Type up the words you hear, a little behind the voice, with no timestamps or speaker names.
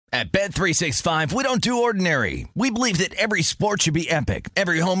At Bet365, we don't do ordinary. We believe that every sport should be epic.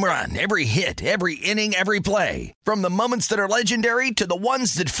 Every home run, every hit, every inning, every play. From the moments that are legendary to the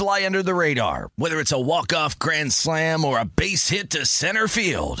ones that fly under the radar. Whether it's a walk-off grand slam or a base hit to center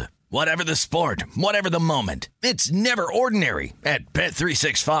field. Whatever the sport, whatever the moment. It's never ordinary at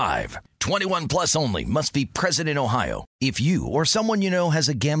Bet365. 21 plus only. Must be present in Ohio. If you or someone you know has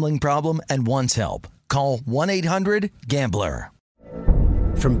a gambling problem and wants help, call 1-800-GAMBLER.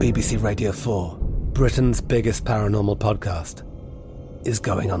 From BBC Radio 4, Britain's biggest paranormal podcast is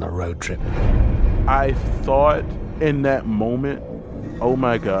going on a road trip. I thought in that moment, oh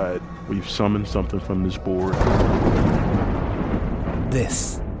my God, we've summoned something from this board.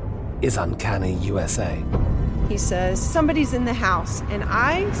 This is Uncanny USA. He says, somebody's in the house, and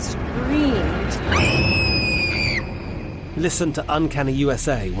I screamed. Listen to Uncanny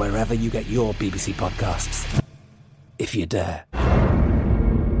USA wherever you get your BBC podcasts, if you dare.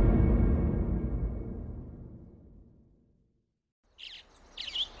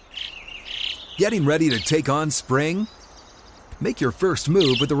 Getting ready to take on spring? Make your first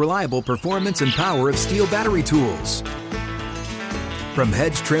move with the reliable performance and power of Steel battery tools. From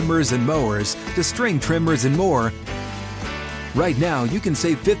hedge trimmers and mowers to string trimmers and more, right now you can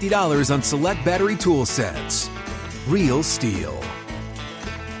save $50 on select battery tool sets. Real Steel.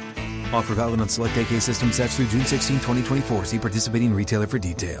 Offer valid on select AK system sets through June 16, 2024. See participating retailer for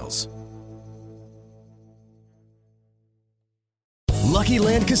details. Lucky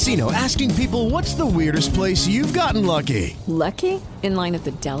Land Casino, asking people, what's the weirdest place you've gotten lucky? Lucky? In line at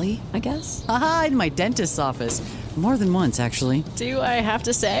the deli, I guess? Aha, in my dentist's office. More than once, actually. Do I have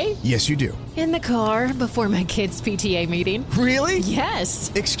to say? Yes, you do. In the car before my kids' PTA meeting. Really?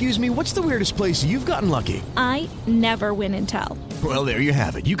 Yes. Excuse me, what's the weirdest place you've gotten lucky? I never win and tell. Well, there you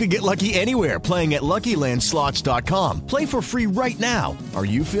have it. You can get lucky anywhere, playing at LuckyLandSlots.com. Play for free right now. Are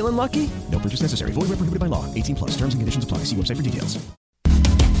you feeling lucky? No purchase necessary. Void where prohibited by law. 18 plus. Terms and conditions apply. See website for details.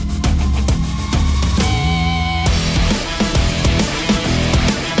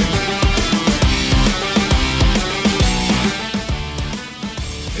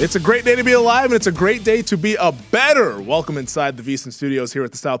 It's a great day to be alive, and it's a great day to be a better. Welcome inside the VSiN Studios here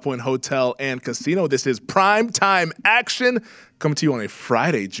at the South Point Hotel and Casino. This is Prime Time Action, coming to you on a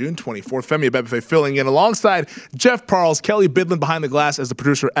Friday, June 24th. Femi Abebefe filling in alongside Jeff Parles, Kelly Bidlin behind the glass as the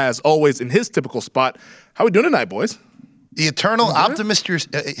producer, as always, in his typical spot. How we doing tonight, boys? The eternal optimist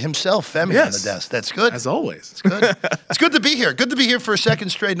himself, Femi, on the desk. That's good. As always. It's good. It's good to be here. Good to be here for a second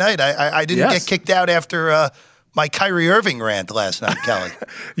straight night. I didn't get kicked out after my Kyrie Irving rant last night, Kelly.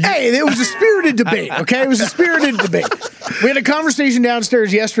 Hey, it was a spirited debate, okay? It was a spirited debate. We had a conversation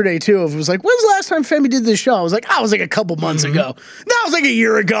downstairs yesterday, too. It was like, when's the last time Femi did this show? I was like, a couple months ago. That was like a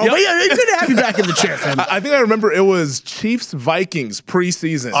year ago. Yep. But yeah, it's good to have you back in the chair, Femi. I think I remember it was Chiefs-Vikings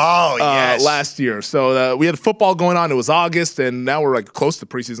preseason yes. last year. So we had football going on. It was August, and now we're like close to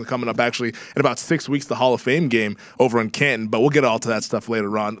preseason coming up, actually, in about 6 weeks, the Hall of Fame game over in Canton. But we'll get all to that stuff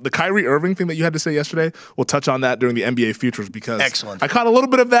later on. The Kyrie Irving thing that you had to say yesterday, we'll touch on that during the NBA Futures because excellent. I caught a little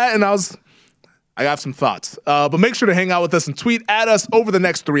bit of that, and I have some thoughts. But make sure to hang out with us and tweet at us over the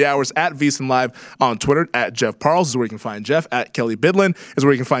next 3 hours at VSiN Live on Twitter. At Jeff Parles is where you can find Jeff. At Kelly Bidlin is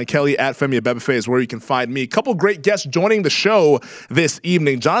where you can find Kelly. At Femi Abebefe is where you can find me. A couple great guests joining the show this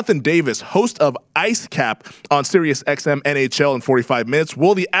evening. Jonathan Davis, host of Ice Cap on Sirius XM NHL in 45 minutes.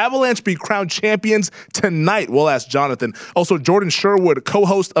 Will the Avalanche be crowned champions tonight? We'll ask Jonathan. Also, Jordan Sherwood,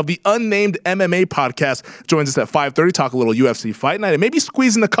 co-host of the Unnamed MMA podcast, joins us at 5:30. Talk a little UFC Fight Night and maybe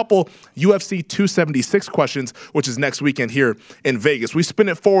squeeze in a couple UFC 276 questions, which is next weekend here in Vegas. We spin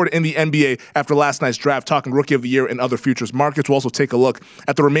it forward in the NBA after last night's draft, talking Rookie of the Year and other futures markets. We'll also take a look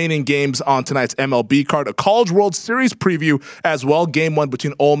at the remaining games on tonight's MLB card, a College World Series preview as well. Game 1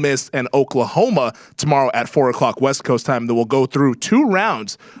 between Ole Miss and Oklahoma tomorrow at 4 o'clock West Coast time. Then we'll go through 2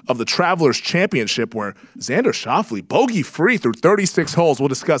 rounds of the Travelers Championship where Xander Schauffele bogey-free through 36 holes. We'll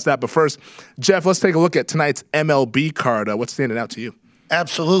discuss that. But first, Jeff, let's take a look at tonight's MLB card. What's standing out to you?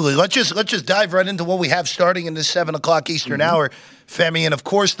 Absolutely. Let's just dive right into what we have starting in this 7 o'clock Eastern hour, Femi. And, of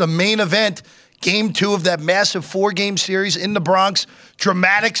course, the main event, Game 2 of that massive 4-game series in the Bronx.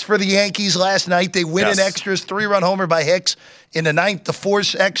 Dramatics for the Yankees last night. They win in extras, 3-run homer by Hicks in the 9th. The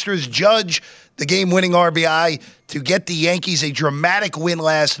force extras judge the game-winning RBI to get the Yankees a dramatic win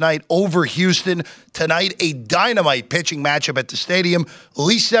last night over Houston. Tonight, a dynamite pitching matchup at the stadium.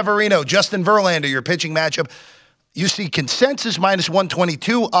 Luis Severino, Justin Verlander, your pitching matchup. You see consensus minus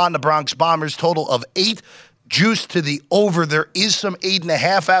 122 on the Bronx Bombers, total of 8. Juice to the over. There is some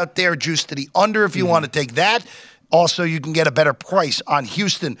 8.5 out there. Juice to the under if you want to take that. Also, you can get a better price on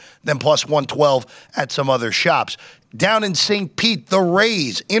Houston than plus 112 at some other shops. Down in St. Pete, the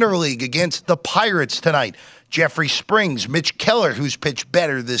Rays, interleague against the Pirates tonight. Jeffrey Springs, Mitch Keller, who's pitched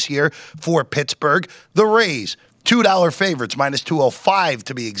better this year for Pittsburgh. The Rays, $2 favorites, minus 205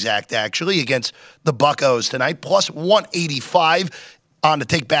 to be exact, actually, against the Buccos tonight, plus 185 on the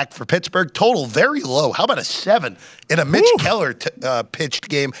take back for Pittsburgh. Total very low. How about a 7 in a Mitch Keller pitched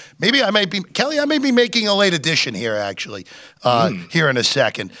game? Maybe I might be making a late addition here, actually, here in a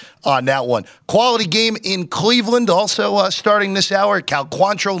second on that one. Quality game in Cleveland, also starting this hour. Cal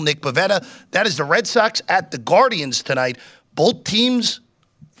Quantrill, Nick Pivetta. That is the Red Sox at the Guardians tonight. Both teams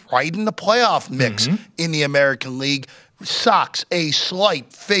right in the playoff mix in the American League. Sox, a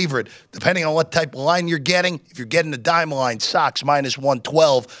slight favorite, depending on what type of line you're getting. If you're getting the dime line, Sox minus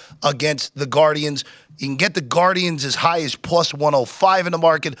 112 against the Guardians. You can get the Guardians as high as plus 105 in the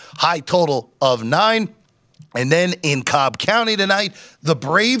market, high total of 9. And then in Cobb County tonight, the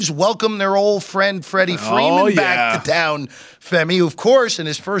Braves welcome their old friend Freddie Freeman back to town. Femi, who, of course, in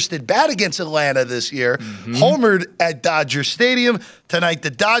his first at-bat against Atlanta this year, homered at Dodger Stadium. Tonight, the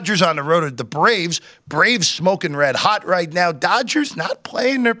Dodgers on the road at the Braves. Braves smoking red hot right now. Dodgers not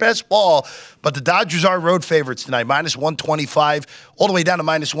playing their best ball, but the Dodgers are road favorites tonight, minus 125, all the way down to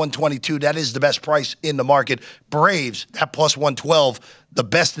minus 122. That is the best price in the market. Braves, that plus 112, the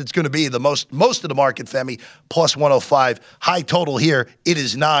best it's going to be, the most of the market, Femi, plus 105. High total here, it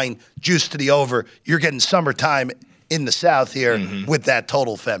is 9, juice to the over. You're getting summertime in the South here with that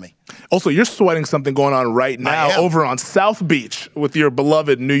total, Femi. Also, you're sweating something going on right now over on South Beach with your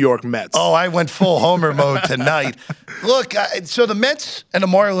beloved New York Mets. Oh, I went full homer mode tonight. Look, so the Mets and the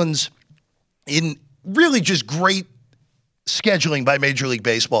Marlins, in really just great scheduling by Major League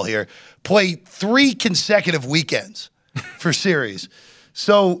Baseball here, play 3 consecutive weekends for series.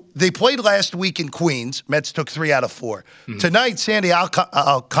 So they played last week in Queens. Mets took 3 out of 4. Tonight, Sandy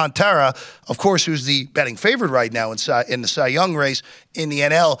Alcantara, of course, who's the betting favorite right now in the Cy Young race in the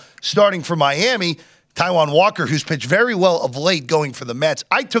NL, starting for Miami. Taijuan Walker, who's pitched very well of late, going for the Mets.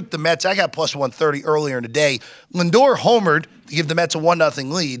 I took the Mets. I got plus 130 earlier in the day. Lindor homered to give the Mets a 1-0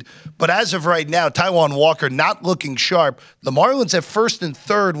 lead. But as of right now, Taijuan Walker not looking sharp. The Marlins at first and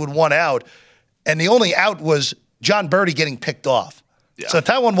third with 1 out, and the only out was John Birdie getting picked off. Yeah. So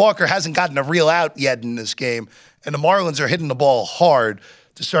Taijuan Walker hasn't gotten a real out yet in this game, and the Marlins are hitting the ball hard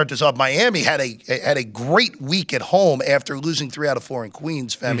to start this off. Miami had a great week at home after losing 3 out of 4 in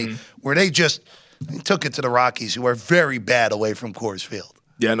Queens, Femi, where they took it to the Rockies, who are very bad away from Coors Field.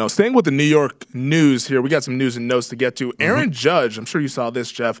 Yeah, no, staying with the New York news here, we got some news and notes to get to. Aaron Judge, I'm sure you saw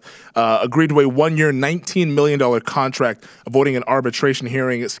this, Jeff, agreed to a 1-year, $19 million contract, avoiding an arbitration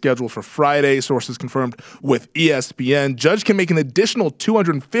hearing scheduled for Friday. Sources confirmed with ESPN. Judge can make an additional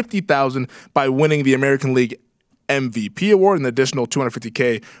 $250,000 by winning the American League MVP award, and an additional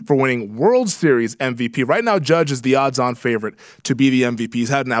 $250K for winning World Series MVP. Right now, Judge is the odds-on favorite to be the MVP. He's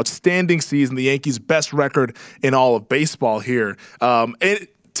had an outstanding season, the Yankees' best record in all of baseball here.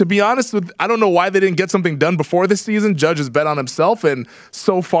 To be honest, I don't know why they didn't get something done before this season. Judge has bet on himself, and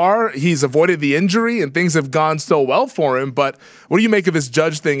so far he's avoided the injury, and things have gone so well for him. But what do you make of this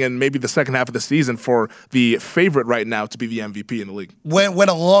Judge thing and maybe the second half of the season for the favorite right now to be the MVP in the league? When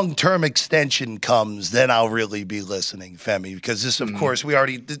a long-term extension comes, then I'll really be listening, Femi, because this, of course, we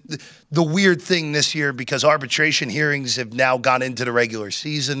already the weird thing this year, because arbitration hearings have now gone into the regular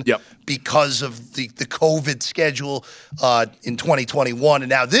season because of the COVID schedule in 2021, and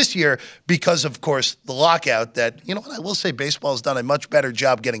now this year, because of course the lockout, that, you know what, I will say baseball has done a much better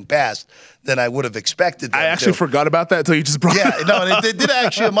job getting past than I would have expected. I actually forgot about that until you just brought it up. No, they did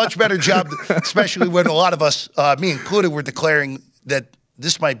actually a much better job, especially when a lot of us, me included, were declaring that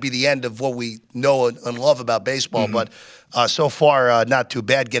this might be the end of what we know and love about baseball, but so far, not too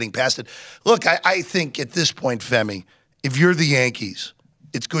bad getting past it. Look, I think at this point, Femi, if you're the Yankees,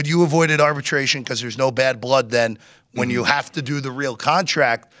 it's good you avoided arbitration because there's no bad blood then. When you have to do the real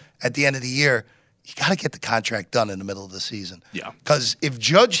contract at the end of the year, you got to get the contract done in the middle of the season. Yeah. Because if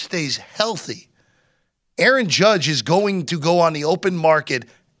Judge stays healthy, Aaron Judge is going to go on the open market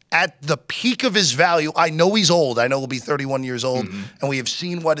at the peak of his value. I know he's old. I know he'll be 31 years old. And we have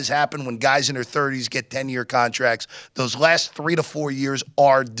seen what has happened when guys in their 30s get 10-year contracts. Those last 3 to 4 years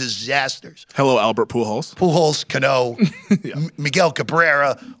are disasters. Hello, Albert Pujols. Pujols, Cano, Miguel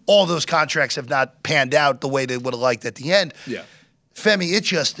Cabrera, all those contracts have not panned out the way they would have liked at the end. Yeah. Femi, it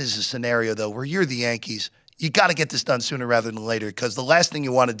just is a scenario, though, where you're the Yankees. You got to get this done sooner rather than later, because the last thing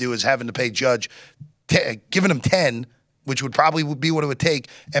you want to do is having to pay Judge, giving him 10, which would probably be what it would take,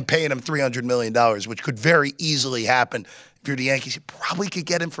 and paying him $300 million, which could very easily happen. If you're the Yankees, you probably could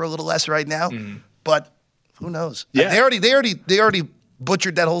get him for a little less right now. But Who knows? Yeah. They already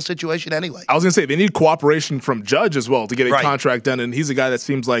butchered that whole situation anyway. I was going to say, they need cooperation from Judge as well to get a Right. contract done, and he's a guy that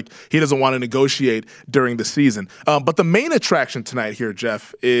seems like he doesn't want to negotiate during the season. But the main attraction tonight here,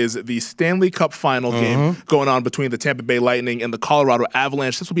 Jeff, is the Stanley Cup final game going on between the Tampa Bay Lightning and the Colorado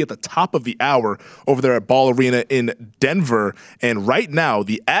Avalanche. This will be at the top of the hour over there at Ball Arena in Denver. And right now,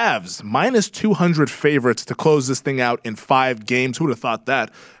 the Avs, minus 200 favorites to close this thing out in 5 games. Who would have thought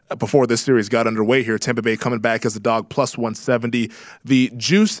that? Before this series got underway here, Tampa Bay coming back as a dog, plus 170. The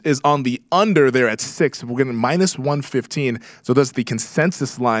juice is on the under there at 6. We're getting minus 115. So that's the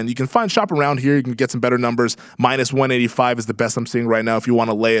consensus line. You can shop around here. You can get some better numbers. Minus 185 is the best I'm seeing right now if you want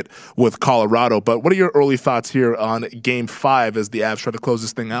to lay it with Colorado. But what are your early thoughts here on Game 5 as the Avs try to close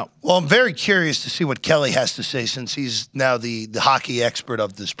this thing out? Well, I'm very curious to see what Kelly has to say since he's now the hockey expert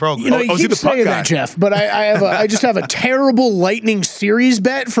of this program. You know, you keep saying that, Jeff, but I just have a terrible Lightning series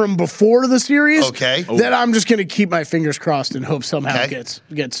bet from before the series. Okay. That I'm just going to keep my fingers crossed and hope somehow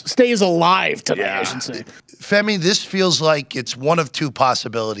stays alive tonight, I should say. Femi, this feels like it's one of two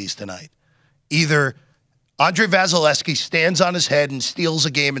possibilities tonight. Either Andre Vasilevsky stands on his head and steals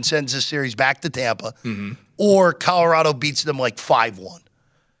a game and sends this series back to Tampa, or Colorado beats them like 5-1.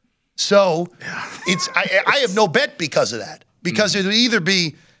 So I have no bet because of that. Because it would either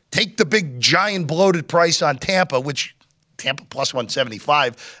be take the big, giant, bloated price on Tampa, which Tampa plus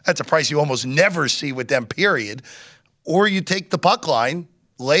 175, that's a price you almost never see with them, period. Or you take the puck line,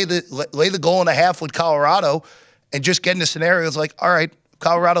 lay the goal and a half with Colorado, and just get into scenarios like, all right,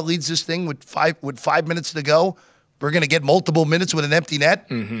 Colorado leads this thing with 5 minutes to go. We're going to get multiple minutes with an empty net.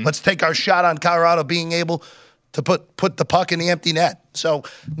 Let's take our shot on Colorado being able to put the puck in the empty net. So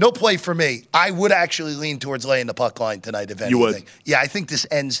no play for me. I would actually lean towards laying the puck line tonight, if anything. You would? Yeah, I think this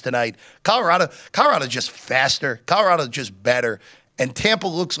ends tonight. Colorado just faster. Colorado just better. And Tampa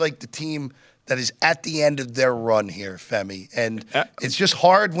looks like the team that is at the end of their run here, Femi. And it's just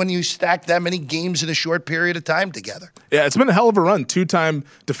hard when you stack that many games in a short period of time together. Yeah, it's been a hell of a run. 2-time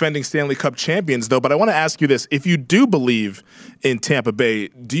defending Stanley Cup champions, though. But I want to ask you this. If you do believe in Tampa Bay,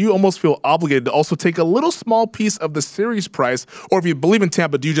 do you almost feel obligated to also take a little small piece of the series price? Or if you believe in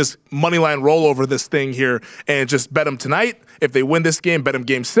Tampa, do you just moneyline roll over this thing here and just bet them tonight? If they win this game, bet them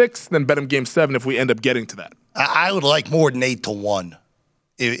Game 6, then bet them Game 7 if we end up getting to that. I would like more than 8-1.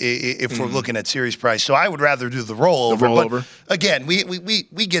 If we're looking at series price. So I would rather do the rollover. But again,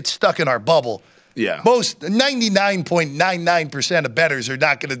 we get stuck in our bubble. Yeah. Most 99.99% of bettors are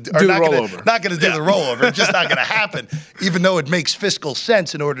not going to do the rollover. It's just not going to happen, even though it makes fiscal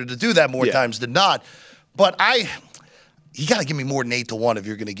sense in order to do that more times than not. But you got to give me more than 8-1 if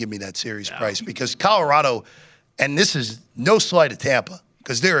you're going to give me that series price, because Colorado, and this is no slight to Tampa,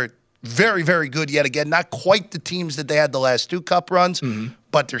 because they're very, very good yet again. Not quite the teams that they had the last 2 cup runs,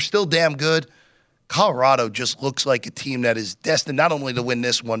 but they're still damn good. Colorado just looks like a team that is destined not only to win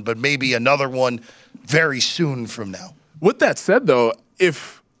this one, but maybe another one very soon from now. With that said, though,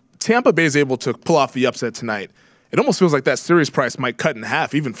 if Tampa Bay is able to pull off the upset tonight, it almost feels like that series price might cut in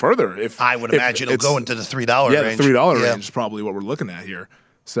half even further. I would imagine it'll go into the $3 range. Yeah, the $3 range is probably what we're looking at here.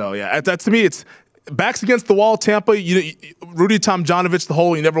 So, yeah, that to me, it's backs against the wall, Tampa. Rudy Tomjanovich, the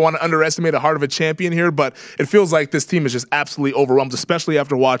whole, you never want to underestimate a heart of a champion here, but it feels like this team is just absolutely overwhelmed, especially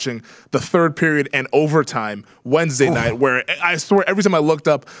after watching the third period and overtime Wednesday night, where I swear every time I looked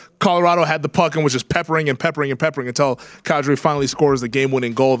up, Colorado had the puck and was just peppering until Kadri finally scores the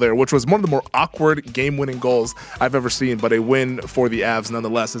game-winning goal there, which was one of the more awkward game-winning goals I've ever seen, but a win for the Avs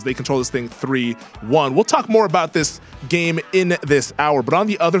nonetheless as they control this thing 3-1. We'll talk more about this game in this hour, but on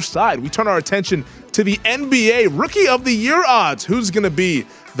the other side, we turn our attention to the NBA Rookie of the Year odds. Who's going to be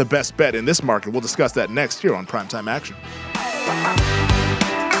the best bet in this market? We'll discuss that next here on Primetime Action.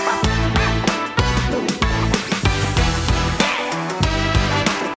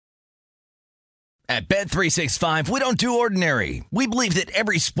 At Bet365, we don't do ordinary. We believe that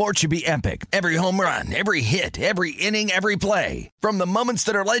every sport should be epic. Every home run, every hit, every inning, every play. From the moments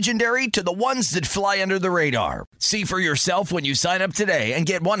that are legendary to the ones that fly under the radar. See for yourself when you sign up today and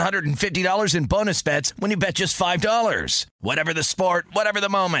get $150 in bonus bets when you bet just $5. Whatever the sport, whatever the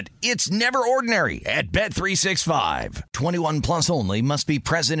moment, it's never ordinary at Bet365. 21 plus only. Must be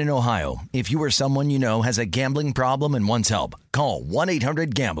present in Ohio. If you or someone you know has a gambling problem and wants help, call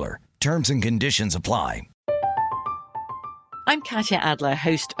 1-800-GAMBLER. Terms and conditions apply. I'm Katya Adler,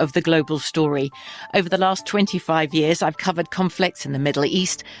 host of The Global Story. Over the last 25 years, I've covered conflicts in the Middle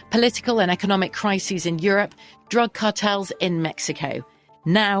East, political and economic crises in Europe, drug cartels in Mexico.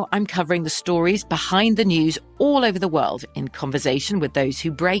 Now I'm covering the stories behind the news all over the world in conversation with those who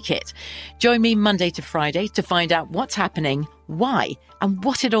break it. Join me Monday to Friday to find out what's happening, why, and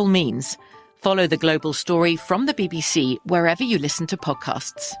what it all means. Follow The Global Story from the BBC wherever you listen to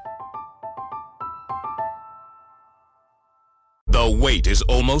podcasts. The wait is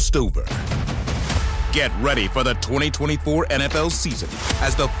almost over. Get ready for the 2024 NFL season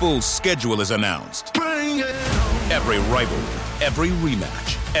as the full schedule is announced. Every rivalry, every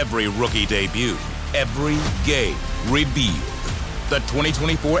rematch, every rookie debut, every game revealed. The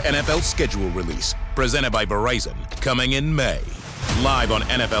 2024 NFL schedule release, presented by Verizon, coming in May. Live on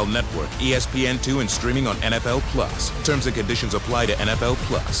NFL Network, ESPN2, and streaming on NFL Plus. Terms and conditions apply to NFL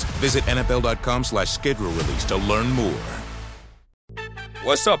Plus. Visit NFL.com/schedule release to learn more.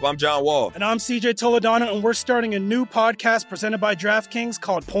 What's up? I'm John Wall. And I'm CJ Toledano, and we're starting a new podcast presented by DraftKings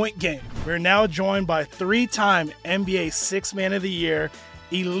called Point Game. We're now joined by 3-time NBA Sixth Man of the Year,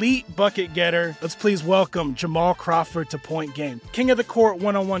 elite bucket getter. Let's please welcome Jamal Crawford to Point Game. King of the Court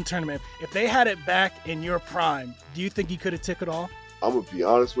one-on-one tournament. If they had it back in your prime, do you think you could have took it all? I'm going to be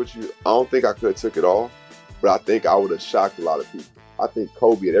honest with you. I don't think I could have took it all, but I think I would have shocked a lot of people. I think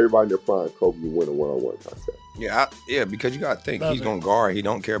Kobe and everybody in their prime, Kobe would win a one-on-one contest. Yeah, because you got to think. He's going to guard. He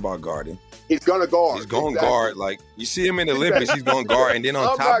don't care about guarding. He's going to guard. He's going to guard. Like, you see him in the Olympics, he's going to guard. And then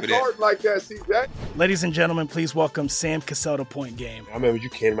on top of that. I'm not guarding like that, CJ. Ladies and gentlemen, please welcome Sam Cassell to Point Game. I remember you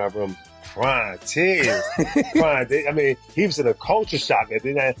came out from prime 10. I mean, he was in a culture shock. And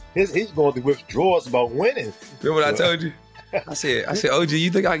then he's going through withdrawals about winning. Remember what I told you? I said, OG,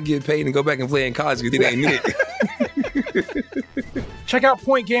 you think I can get paid and go back and play in college because it ain't it? Check out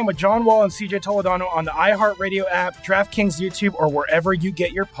Point Game with John Wall and CJ Toledano on the iHeartRadio app, DraftKings YouTube, or wherever you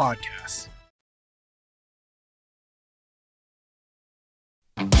get your podcasts.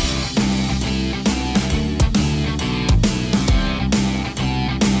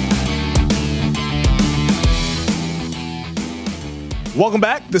 Welcome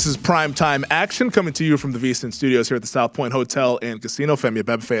back. This is Primetime Action coming to you from the VSiN Studios here at the South Point Hotel and Casino. Femi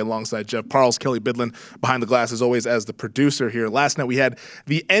Abebefe alongside Jeff Parles, Kelly Bidlin behind the glass as always as the producer here. Last night we had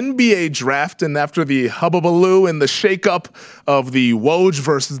the NBA draft, and after the hubbubaloo and the shakeup of the Woj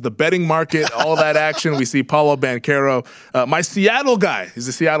versus the betting market, all that action, we see Paolo Banchero, my Seattle guy, he's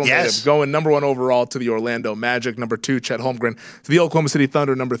a Seattle native, going number 1 overall to the Orlando Magic, number 2 Chet Holmgren to the Oklahoma City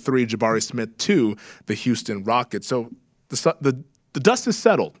Thunder, number 3 Jabari Smith to the Houston Rockets. So the dust is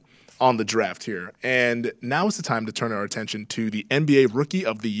settled on the draft here, and now is the time to turn our attention to the NBA Rookie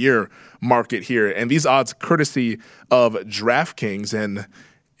of the Year market here. And these odds courtesy of DraftKings, and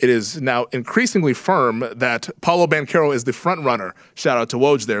it is now increasingly firm that Paolo Banchero is the front runner. Shout out to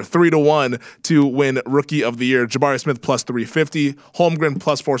Woj there. 3-1 to win Rookie of the Year. Jabari Smith plus 350, Holmgren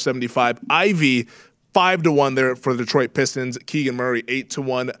plus 475, Ivy 5-1 there for the Detroit Pistons, Keegan Murray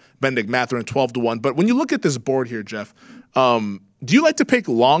 8-1, Bennedict Mathurin 12-1. But when you look at this board here, Jeff, do you like to pick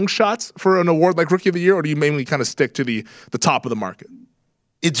long shots for an award like Rookie of the Year, or do you mainly kind of stick to the top of the market?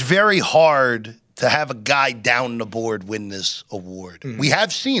 It's very hard to have a guy down the board win this award. Mm-hmm. We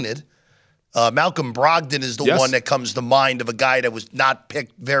have seen it. Malcolm Brogdon is the one that comes to mind of a guy that was not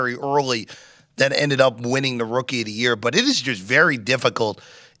picked very early that ended up winning the Rookie of the Year. But it is just very difficult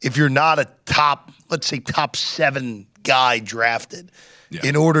if you're not a top 7 guy drafted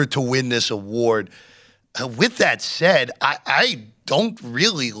in order to win this award. With that said, I don't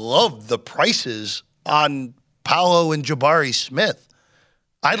really love the prices on Paolo and Jabari Smith.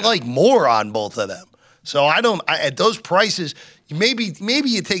 I'd like more on both of them. So at those prices, maybe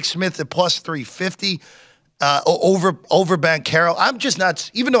you take Smith at plus 350 over Banchero. I'm just not,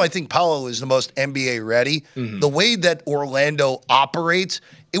 even though I think Paolo is the most NBA ready, the way that Orlando operates,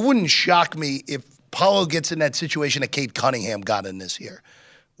 it wouldn't shock me if Paolo gets in that situation that Cade Cunningham got in this year,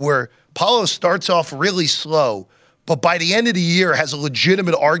 where Paolo starts off really slow, but by the end of the year has a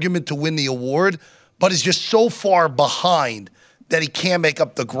legitimate argument to win the award, but is just so far behind that he can't make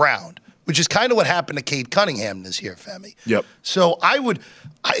up the ground, which is kind of what happened to Cade Cunningham this year, Femi. Yep. So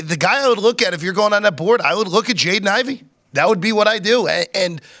the guy I would look at if you're going on that board, I would look at Jaden Ivey. That would be what I do.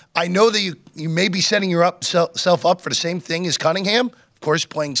 And I know that you may be setting yourself up for the same thing as Cunningham, of course,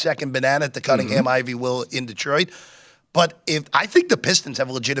 playing second banana at the Cunningham Ivy will in Detroit. But I think the Pistons have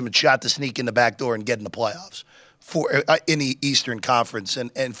a legitimate shot to sneak in the back door and get in the playoffs in the Eastern Conference.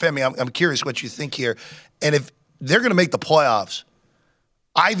 And Femi, I'm curious what you think here. And if they're going to make the playoffs,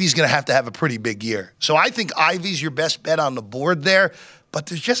 Ivy's going to have a pretty big year. So I think Ivy's your best bet on the board there. But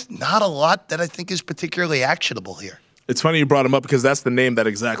there's just not a lot that I think is particularly actionable here. It's funny you brought him up because that's the name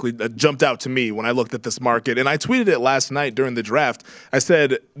that jumped out to me when I looked at this market. And I tweeted it last night during the draft. I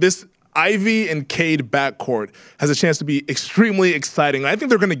said, Ivy and Cade backcourt has a chance to be extremely exciting. I think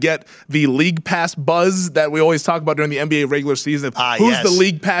they're going to get the league pass buzz that we always talk about during the NBA regular season. Who's the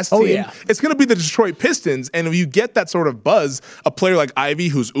league pass team? Yeah. It's going to be the Detroit Pistons. And if you get that sort of buzz, a player like Ivy,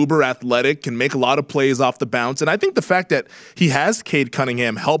 who's uber athletic, can make a lot of plays off the bounce. And I think the fact that he has Cade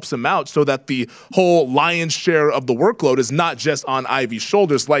Cunningham helps him out so that the whole lion's share of the workload is not just on Ivy's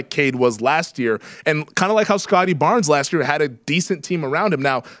shoulders like Cade was last year. And kind of like how Scotty Barnes last year had a decent team around him.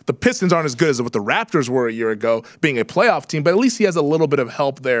 Now, the Pistons aren't as good as what the Raptors were a year ago, being a playoff team, but at least he has a little bit of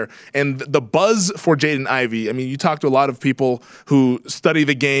help there. And the buzz for Jaden Ivey, I mean, you talk to a lot of people who study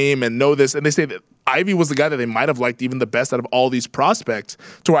the game and know this, and they say that Ivy was the guy that they might have liked even the best out of all these prospects,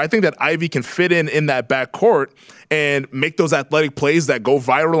 to where I think that Ivy can fit in that backcourt and make those athletic plays that go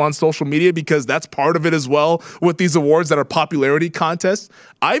viral on social media, because that's part of it as well with these awards that are popularity contests.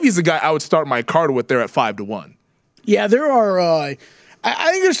 Ivy's the guy I would start my card with there at 5-1. Yeah, there are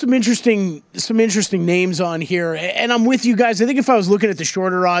I think there's some interesting names on here, and I'm with you guys. I think if I was looking at the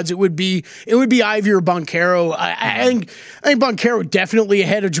shorter odds, it would be Ivy or Banchero. I think Banchero definitely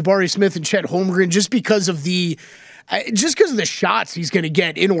ahead of Jabari Smith and Chet Holmgren just because of the shots he's going to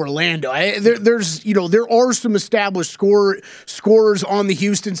get in Orlando. There are some established scorers on the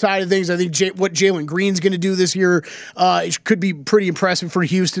Houston side of things. I think what Jalen Green's going to do this year it could be pretty impressive for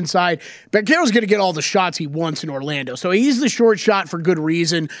Houston side. Banchero's going to get all the shots he wants in Orlando, so he's the short shot for good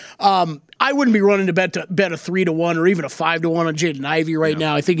reason. I wouldn't be running to bet a 3-1 or even a 5-1 on Jaden Ivey right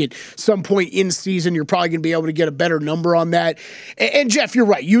now. I think at some point in season you're probably going to be able to get a better number on that. And Jeff, you're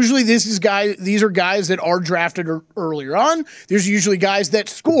right. Usually these are guys that are drafted earlier on. There's usually guys that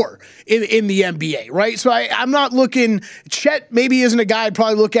score in the NBA, right? So I'm not looking. Chet maybe isn't a guy I'd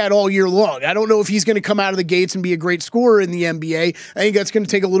probably look at all year long. I don't know if he's going to come out of the gates and be a great scorer in the NBA. I think that's going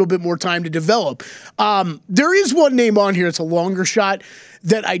to take a little bit more time to develop. There is one name on here. It's a longer shot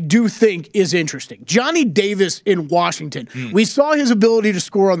that I do think is interesting. Johnny Davis in Washington. We saw his ability to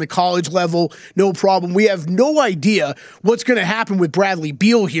score on the college level, no problem. We have no idea what's going to happen with Bradley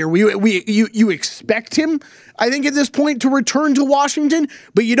Beal here. You expect him, I think, at this point to return to Washington,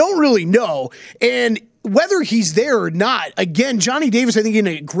 but you don't really know. And whether he's there or not, again, Johnny Davis, I think, in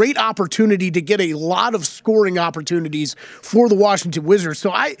a great opportunity to get a lot of scoring opportunities for the Washington Wizards.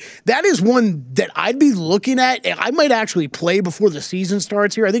 So that is one that I'd be looking at, and I might actually play before the season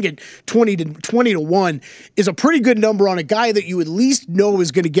starts here. I think at 20-1 is a pretty good number on a guy that you at least know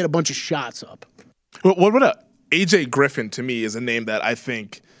is going to get a bunch of shots up. Well, what about AJ Griffin? To me, is a name that I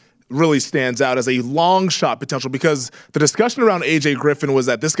think really stands out as a long shot potential, because the discussion around AJ Griffin was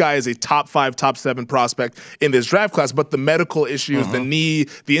that this guy is a top 5, top 7 prospect in this draft class, but the medical issues, the knee,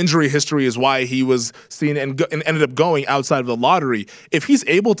 the injury history is why he was seen and ended up going outside of the lottery. If he's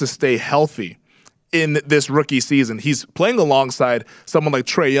able to stay healthy in this rookie season, he's playing alongside someone like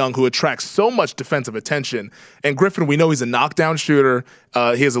Trae Young, who attracts so much defensive attention. And Griffin, we know he's a knockdown shooter.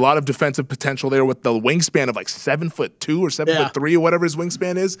 He has a lot of defensive potential there with the wingspan of like 7'2" or 7'3" or whatever his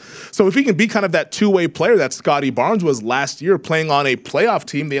wingspan is. So if he can be kind of that two-way player that Scotty Barnes was last year, playing on a playoff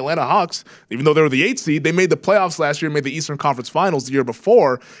team, the Atlanta Hawks, even though they were the 8th seed, they made the playoffs last year, made the Eastern Conference Finals the year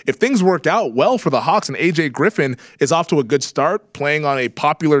before. If things worked out well for the Hawks and AJ Griffin is off to a good start, playing on a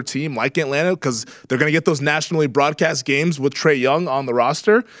popular team like Atlanta, because they're going to get those nationally broadcast games with Trae Young on the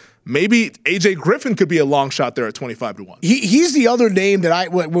roster, maybe AJ Griffin could be a long shot there at 25-1. He's the other name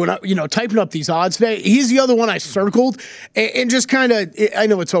that when I typing up these odds today, he's the other one I circled and just kind of, I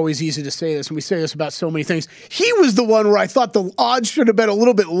know it's always easy to say this, and we say this about so many things. He was the one where I thought the odds should have been a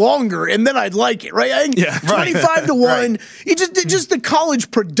little bit longer, and then I'd like it, right? I think 25-1. Right. You just the college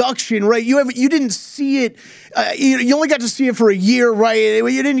production, right? You didn't see it. You only got to see it for a year, right?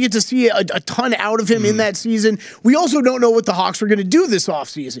 You didn't get to see a ton out of him in that season. We also don't know what the Hawks are going to do this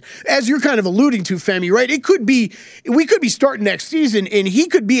offseason. As you're kind of alluding to, Femi, right? We could be starting next season, and he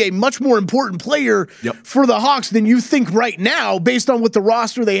could be a much more important player for the Hawks than you think right now, based on what the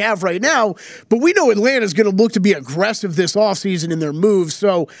roster they have right now. But we know Atlanta's going to look to be aggressive this offseason in their moves.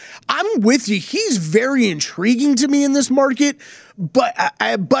 So I'm with you. He's very intriguing to me in this market. But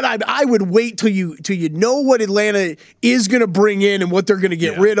I would wait till you know what Atlanta is going to bring in and what they're going to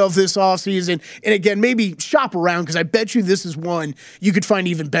get rid of this offseason. And again, maybe shop around, because I bet you this is one you could find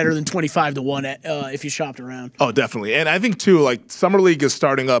even better than 25-1 if you shopped around. Oh, definitely. And I think too, like, Summer League is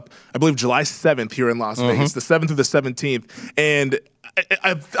starting up, I believe, July 7th here in Las Vegas, the 7th through the 17th. And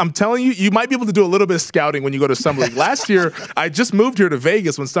I'm telling you, you might be able to do a little bit of scouting when you go to Summer League. Last year, I just moved here to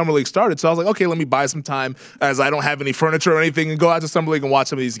Vegas when Summer League started, so I was like, okay, let me buy some time as I don't have any furniture or anything and go out to Summer League and watch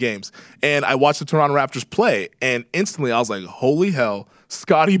some of these games. And I watched the Toronto Raptors play, and instantly I was like, holy hell,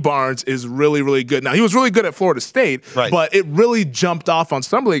 Scotty Barnes is really, really good. Now, he was really good at Florida State, but it really jumped off on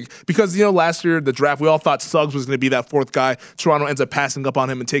Summer League because, last year, the draft, we all thought Suggs was going to be that fourth guy. Toronto ends up passing up on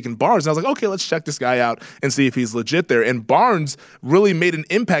him and taking Barnes. And I was like, okay, let's check this guy out and see if he's legit there. And Barnes really made an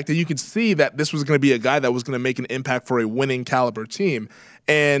impact, and you could see that this was going to be a guy that was going to make an impact for a winning caliber team.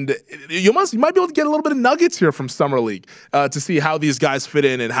 And you might be able to get a little bit of nuggets here from Summer League to see how these guys fit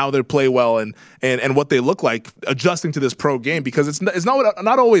in and how they play well and what they look like adjusting to this pro game, because it's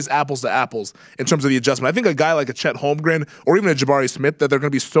not always apples to apples in terms of the adjustment. I think a guy like a Chet Holmgren or even a Jabari Smith, that they're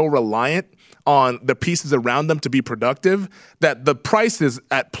going to be so reliant on the pieces around them to be productive that the prices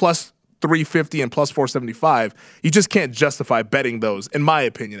at plus 350 and plus 475, you just can't justify betting those, in my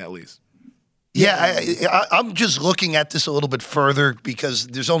opinion at least. Yeah, I'm just looking at this a little bit further because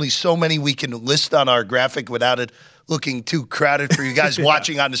there's only so many we can list on our graphic without it looking too crowded for you guys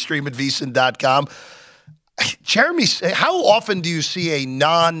watching on the stream at VSiN.com. Jeremy, how often do you see a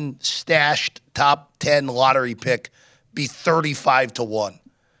non-stashed top 10 lottery pick be 35-1?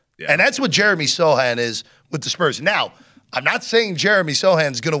 Yeah. And that's what Jeremy Sohan is with the Spurs. Now, I'm not saying Jeremy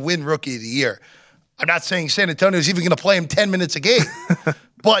Sohan's going to win Rookie of the Year. I'm not saying San Antonio is even going to play him 10 minutes a game.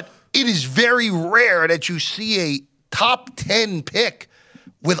 But it is very rare that you see a top 10 pick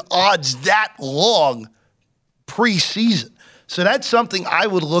with odds that long preseason. So that's something I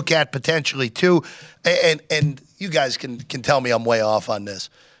would look at potentially too. And you guys can tell me I'm way off on this.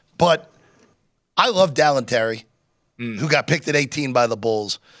 But I love Dallin Terry, who got picked at 18 by the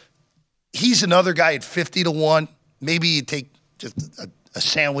Bulls. He's another guy at 50-1. Maybe you take just a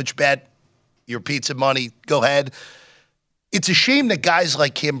sandwich bet, your pizza money, go ahead. It's a shame that guys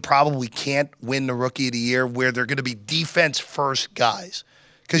like him probably can't win the Rookie of the Year where they're going to be defense-first guys.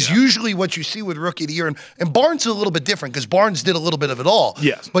 Because usually what you see with Rookie of the Year, and Barnes is a little bit different because Barnes did a little bit of it all.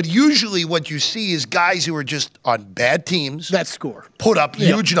 Yes. But usually what you see is guys who are just on bad teams. That score. Put up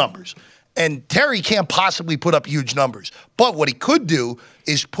huge numbers. And Terry can't possibly put up huge numbers. But what he could do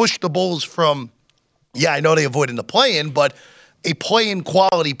is push the Bulls from, I know they avoided the play-in, but a play-in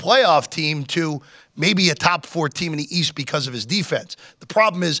quality playoff team to maybe a top 4 team in the East because of his defense. The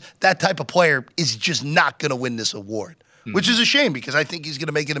problem is that type of player is just not going to win this award, which is a shame because I think he's going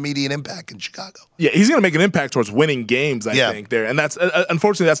to make an immediate impact in Chicago. Yeah, he's going to make an impact towards winning games, I think, there. And that's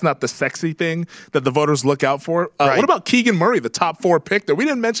unfortunately, that's not the sexy thing that the voters look out for. What about Keegan Murray, the top 4 pick there? We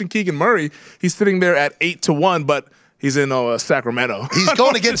didn't mention Keegan Murray. He's sitting there at 8-1, but he's in Sacramento. He's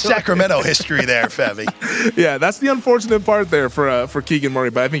going against Sacramento history there, Fevy. Yeah, that's the unfortunate part there for Keegan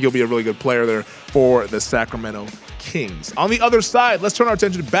Murray, but I think he'll be a really good player there for the Sacramento Kings. On the other side, let's turn our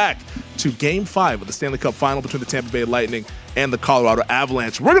attention back to Game 5 of the Stanley Cup Final between the Tampa Bay Lightning and the Colorado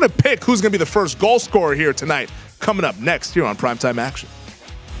Avalanche. We're going to pick who's going to be the first goal scorer here tonight, coming up next here on Primetime Action.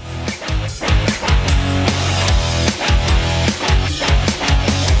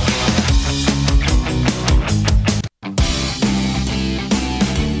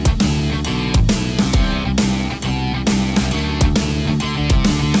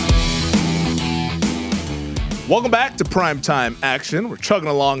 Welcome back to Primetime Action. We're chugging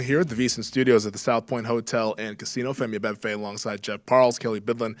along here at the VSiN Studios at the South Point Hotel and Casino. Femi Abebefe alongside Jeff Parles, Kelly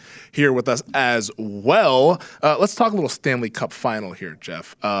Bidlin here with us as well. Let's talk a little Stanley Cup Final here,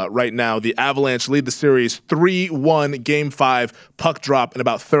 Jeff. Right now, the Avalanche lead the series 3-1, Game 5, puck drop in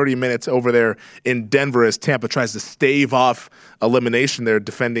about 30 minutes over there in Denver as Tampa tries to stave off elimination there,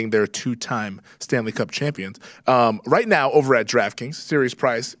 defending their 2-time Stanley Cup champions. Right now, over at DraftKings, series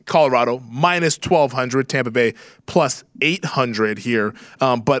price, Colorado minus 1,200, Tampa Bay plus 800 here.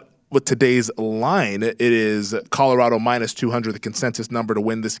 But with today's line, it is Colorado minus 200, the consensus number to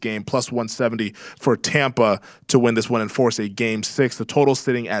win this game, plus 170 for Tampa to win this one and force a Game 6. The total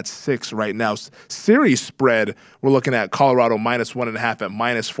sitting at 6 right now. Series spread, we're looking at Colorado minus 1.5 at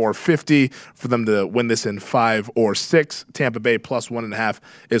minus 450 for them to win this in 5 or 6. Tampa Bay plus 1.5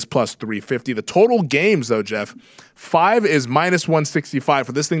 is plus 350. The total games, though, Jeff, 5 is minus 165.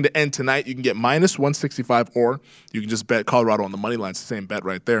 For this thing to end tonight, you can get minus 165, or you can just bet Colorado on the money line. It's the same bet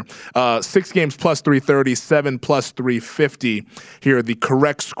right there. 6 games plus 330, 7 plus 350. Here, the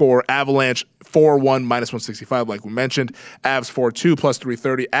correct score, Avalanche 4-1, minus 165, like we mentioned. Avs 4-2, plus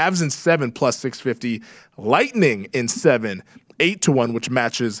 330. Avs in 7, plus 650. Lightning in 7, 8-1, which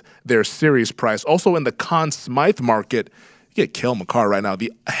matches their series price. Also in the Conn Smythe market, you get Cale Makar right now.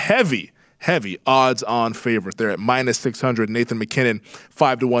 The heavy odds-on favorite. They're at minus 600. Nathan McKinnon,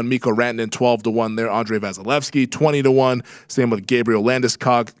 5-1. Mikko Rantanen, 12-1. There, Andrei Vasilevsky, 20-1. Same with Gabriel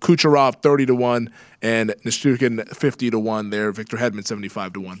Landeskog. Kucherov, 30-1. And Nichukin, 50-1. There, Victor Hedman,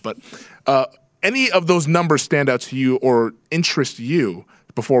 75-1. But any of those numbers stand out to you or interest you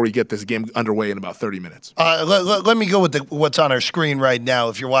before we get this game underway in about 30 minutes. Let me go with what's on our screen right now.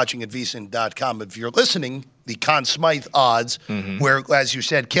 If you're watching at VSiN.com, if you're listening, the Conn Smythe odds, where, as you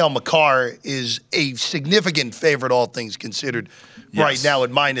said, Cale Makar is a significant favorite, all things considered, right now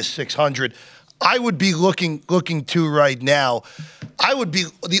at minus 600. I would be looking to right now. I would be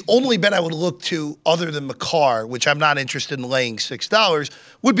the only bet I would look to other than Makar, which I'm not interested in laying $6,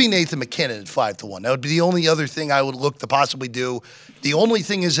 would be Nathan McKinnon at 5-1. That would be the only other thing I would look to possibly do. The only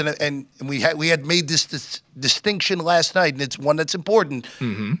thing is, and we had made this distinction last night, and it's one that's important.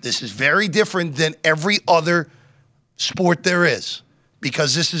 This is very different than every other sport there is,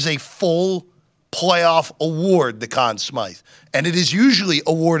 because this is a full playoff award, the Conn Smythe. And it is usually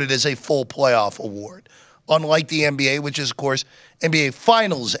awarded as a full playoff award, unlike the NBA, which is, of course, NBA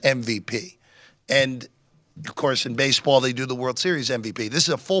Finals MVP. And, of course, in baseball, they do the World Series MVP. This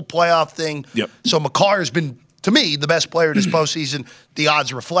is a full playoff thing. So Makar has been, to me, the best player this postseason. The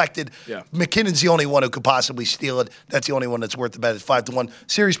odds reflected. McKinnon's the only one who could possibly steal it. That's the only one that's worth the bet at 5-1.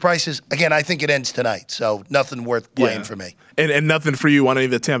 Series prices, again, I think it ends tonight, so nothing worth playing for me. And nothing for you on any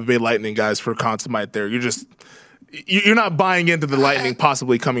of the Tampa Bay Lightning guys for Conn Smythe there. You're not buying into the Lightning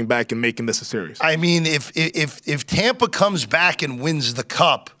possibly coming back and making this a series. I mean, if Tampa comes back and wins the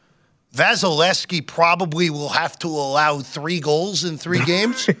Cup, Vasilevsky probably will have to allow 3 goals in 3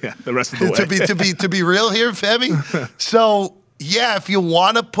 games. The rest of the way. to be real here, Femi. So, yeah, if you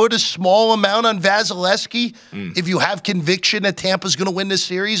want to put a small amount on Vasilevsky, if you have conviction that Tampa's going to win this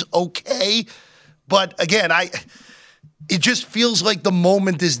series, okay. But again, it just feels like the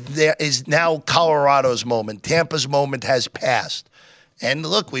moment is now Colorado's moment. Tampa's moment has passed. And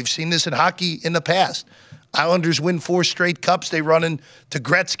look, we've seen this in hockey in the past. Islanders win 4 straight cups. They run into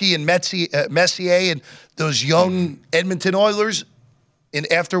Gretzky and Messier and those young Edmonton Oilers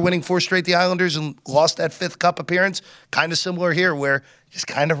after winning 4 straight, the Islanders, and lost that 5th cup appearance. Kind of similar here, where just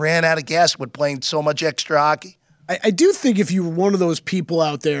kind of ran out of gas with playing so much extra hockey. I do think if you were one of those people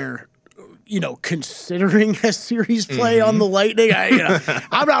out there, considering a series play on the Lightning,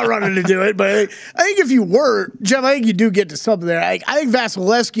 I'm not running to do it, but I think if you were, Jeff, I think you do get to something there. I think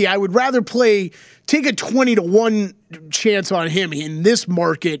Vasilevsky, I would rather take a 20-1 chance on him in this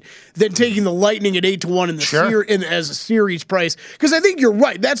market than taking the Lightning at 8-1 in the as a series price, because I think you're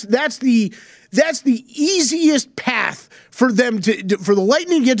right. That's the easiest path for them for the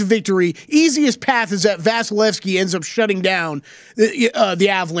Lightning to get to victory. Easiest path is that Vasilevsky ends up shutting down the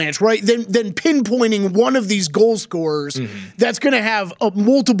Avalanche, right? Then pinpointing one of these goal scorers that's going to have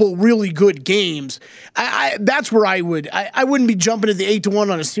multiple really good games. That's where I wouldn't be jumping at the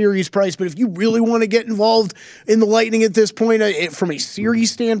 8-1 on a series price. But if you really want to get involved in the Lightning at this point, from a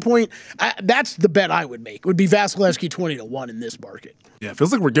series standpoint, that's the bet I would make. Would be Vasilevsky 20-1 in this market. Yeah, it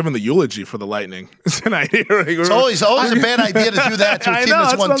feels like we're giving the eulogy for the Lightning tonight. It's always a bad idea to do that to a team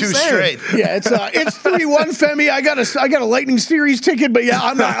that's won 2 straight. Yeah, it's 3-1, Femi. I got a Lightning series ticket, but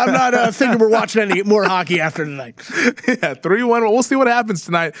I'm not thinking we're watching any more hockey after tonight. Yeah, 3-1. Well, we'll see what happens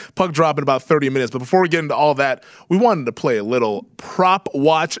tonight. Puck drop in about 30 minutes. But before we get into all that, we wanted to play a little prop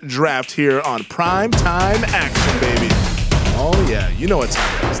watch draft here on Prime Time Action, baby. Oh yeah, you know what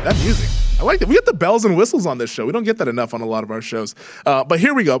time it is. That music. I like that. We get the bells and whistles on this show. We don't get that enough on a lot of our shows. But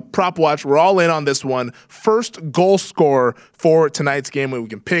here we go. Prop watch. We're all in on this one. First goal scorer for tonight's game. We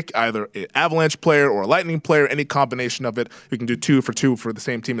can pick either an Avalanche player or a Lightning player, any combination of it. We can do 2 for 2 for the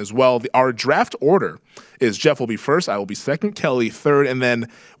same team as well. Our draft order is Jeff will be first, I will be second, Kelly third, and then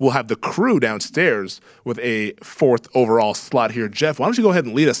we'll have the crew downstairs with a 4th overall slot here. Jeff, why don't you go ahead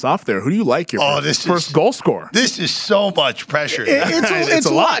and lead us off there? Who do you like here first goal scorer? This is so much pressure. It's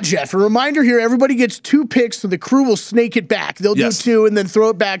a lot, Jeff. A reminder here, everybody gets 2 picks, so the crew will snake it back. They'll do 2 and then throw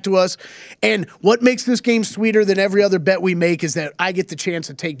it back to us. And what makes this game sweeter than every other bet we make is that I get the chance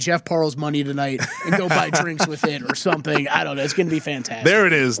to take Jeff Parles' money tonight and go buy drinks with it or something. I don't know. It's going to be fantastic. There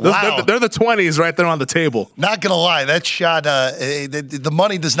it is. Wow. They're the 20s right there on the table. Not going to lie, that shot, the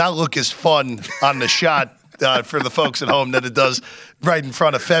money does not look as fun on the shot for the folks at home than it does right in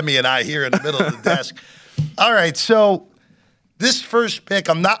front of Femi and I here in the middle of the desk. All right, so this first pick,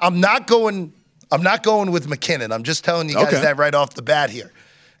 I'm not going with McKinnon. I'm just telling you guys that right off the bat here.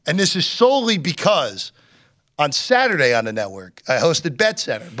 And this is solely because on Saturday on the network, I hosted Bet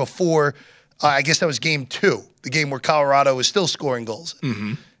Center before, I guess that was game 2, the game where Colorado was still scoring goals.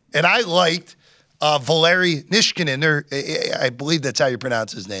 And I liked Valeri Nichushkin, I believe that's how you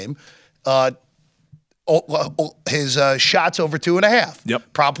pronounce his name. His shots over 2.5.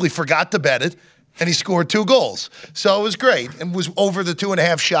 Yep. Promptly forgot to bet it, and he scored 2 goals. So it was great, and was over the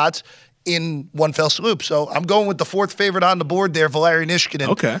 2.5 shots in one fell swoop. So I'm going with the 4th favorite on the board there, Valeri Nichushkin.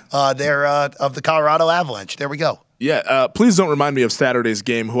 Okay. Of the Colorado Avalanche. There we go. Yeah, please don't remind me of Saturday's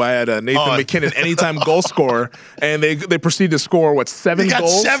game, who I had Nathan McKinnon anytime goal scorer, and they proceed to score, 7 goals?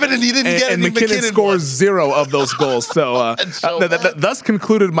 goals? 7 and he didn't get any. And McKinnon scores 0 of those goals. So, thus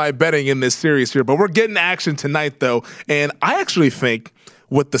concluded my betting in this series here. But we're getting action tonight, though, and I actually think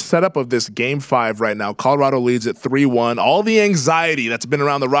with the setup of this Game 5 right now, Colorado leads at 3-1. All the anxiety that's been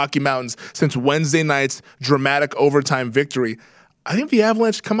around the Rocky Mountains since Wednesday night's dramatic overtime victory, I think the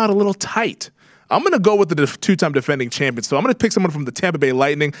Avalanche come out a little tight. I'm going to go with the two-time defending champion. So I'm going to pick someone from the Tampa Bay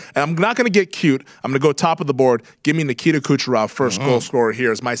Lightning, and I'm not going to get cute. I'm going to go top of the board. Give me Nikita Kucherov, first goal scorer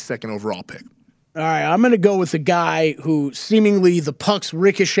here as my second overall pick. All right, I'm going to go with the guy who seemingly the pucks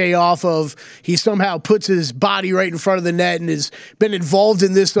ricochet off of. He somehow puts his body right in front of the net and has been involved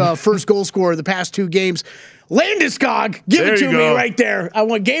in this first goal scorer the past 2 games. Landeskog, give it to me right there. I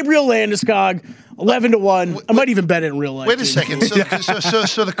want Gabriel Landeskog, 11-1. I might even bet it in real life. Wait a second.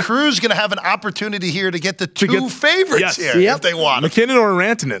 So the Crew's going to have an opportunity here to get the two favorites here if they want. McKinnon or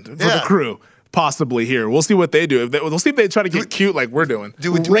Rantanen for the Crew. Possibly here. We'll see what they do. We'll see if they try to get cute like we're doing.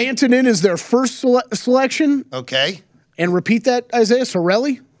 Rantanen is their first selection. Okay. And repeat that, Isaiah.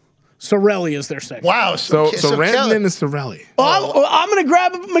 Sorelli is their second. Wow. So Rantanen is Sorelli. I'm going to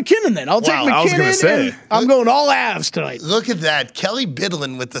grab McKinnon then. I'll take McKinnon. I was going to say. I'm going all Avs tonight. Look at that. Kelly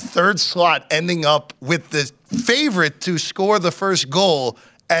Bidlin with the 3rd slot ending up with the favorite to score the first goal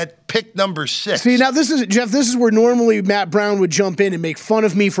at pick number 6. See, now this is where normally Matt Brown would jump in and make fun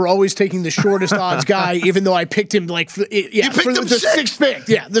of me for always taking the shortest odds guy, even though I picked him you picked him the 6th pick.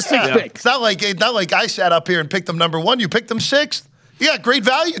 Yeah, the 6th pick. It's not like I sat up here and picked him number 1. You picked him 6th. Yeah, great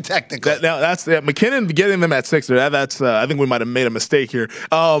value technically. That's McKinnon getting them at 6. That's I think we might have made a mistake here.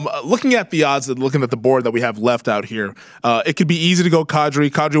 Looking at the odds, looking at the board that we have left out here, it could be easy to go Kadri.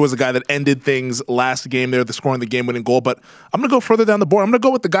 Kadri was a guy that ended things last game there, scoring the game-winning goal. But I'm going to go further down the board. I'm going to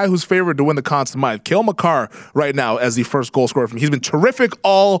go with the guy who's favored to win the Conn Smythe, Cale Makar, right now as the first goal scorer. He's been terrific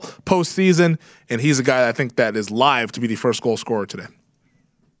all postseason, and he's a guy I think that is live to be the first goal scorer today.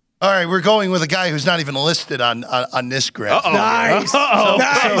 All right, we're going with a guy who's not even listed on this graph. Nice.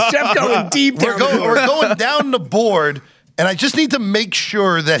 Nice. Jeff going deep down the board. We're going down the board, and I just need to make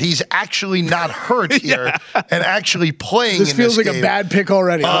sure that he's actually not hurt here and actually playing in this feels like game. a bad pick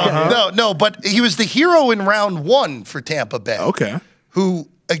already. No, but he was the hero in round 1 for Tampa Bay. Okay. Who,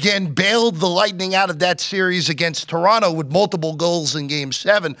 again, bailed the Lightning out of that series against Toronto with multiple goals in Game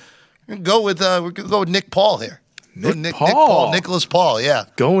 7. We're going to go with Nick Paul here. Nicholas Paul, yeah.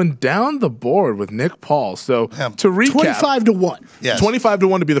 Going down the board with Nick Paul. So to recap, 25-1. Yes.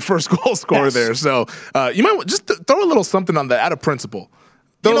 25-1 to be the first goal scorer there. So you might just throw a little something on that out of principle.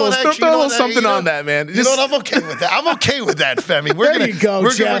 Throw a little something on that, man. You know what? I'm okay with that. I'm okay with that, Femi. There you go,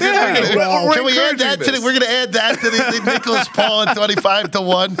 Jeff. Can we add that to we're going to add that to the Nicholas Paul at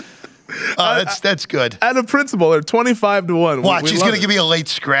 25-1. That's good. Out of principle, they're 25-1. Watch, he's going to give me a late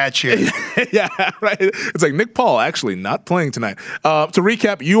scratch here. Yeah, right. It's like Nick Paul actually not playing tonight. To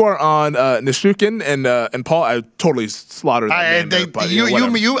recap, you are on Nichukin and Paul. I totally slaughtered that name.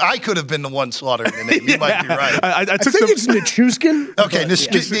 I could have been the one slaughtering the name. You might be right. I think it's Nichukin. Okay,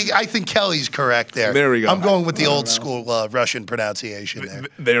 I think Kelly's correct there. There we go. I'm going with the old school Russian pronunciation there.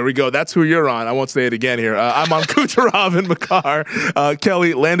 There we go. That's who you're on. I won't say it again here. I'm on Kucherov and Makar,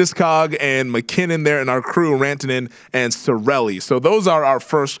 Kelly, Landeskog, and McKinnon there in our Crew, Rantanen and Sorelli. So those are our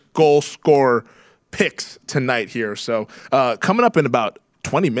first goal scorer picks tonight here. So coming up in about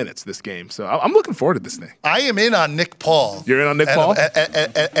 20 minutes this game. So I'm looking forward to this thing. I am in on Nick Paul. You're in on Nick Paul?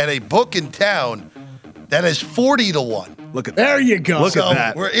 At a book in town that is 40-1. Look at that. There you go. Look at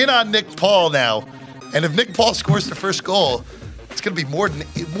that. We're in on Nick Paul now. And if Nick Paul scores the first goal, it's going to be more than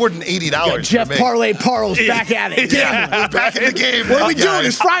 $80. Jeff Parlay Parles back at it. Yeah, we're back in the game. What are we doing?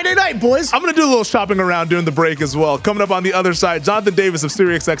 It's Friday night, boys. I'm going to do a little shopping around during the break as well. Coming up on the other side, Jonathan Davis of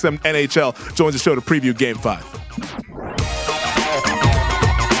SiriusXM NHL joins the show to preview Game 5.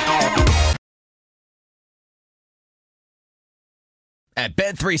 At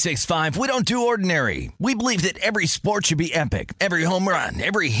Bet365, we don't do ordinary. We believe that every sport should be epic. Every home run,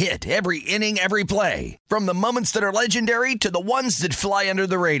 every hit, every inning, every play. From the moments that are legendary to the ones that fly under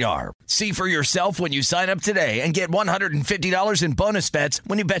the radar. See for yourself when you sign up today and get $150 in bonus bets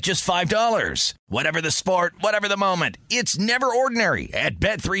when you bet just $5. Whatever the sport, whatever the moment, it's never ordinary at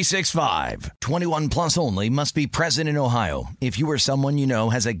Bet365. 21 plus only. Must be present in Ohio. If you or someone you know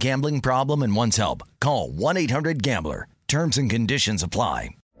has a gambling problem and wants help, call 1-800-GAMBLER. Terms and conditions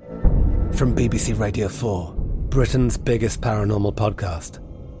apply. From BBC Radio 4, Britain's biggest paranormal podcast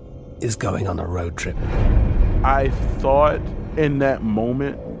is going on a road trip. I thought in that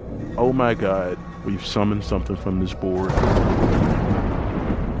moment, oh my God, we've summoned something from this board.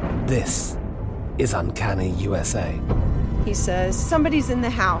 This is Uncanny USA. He says, somebody's in the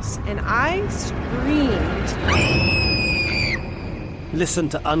house, and I screamed. Listen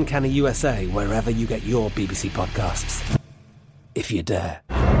to Uncanny USA wherever you get your BBC podcasts, if you dare.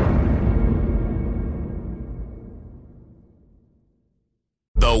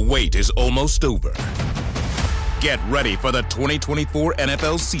 The wait is almost over. Get ready for the 2024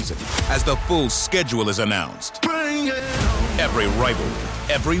 NFL season as the full schedule is announced. Every rivalry,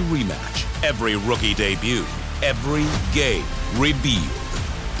 every rematch, every rookie debut, every game revealed.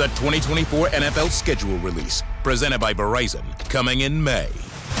 The 2024 NFL schedule release, presented by Verizon, coming in May.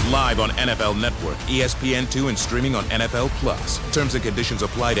 Live on NFL Network, ESPN2, and streaming on NFL Plus. Terms and conditions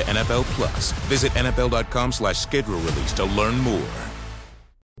apply to NFL Plus. Visit NFL.com/schedule release to learn more.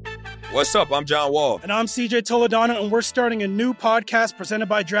 What's up? I'm John Wall. And I'm CJ Toledano, and we're starting a new podcast presented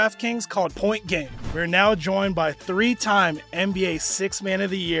by DraftKings called Point Game. We're now joined by three-time NBA Sixth Man of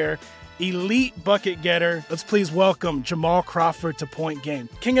the Year, elite bucket getter. Let's please welcome Jamal Crawford to Point Game.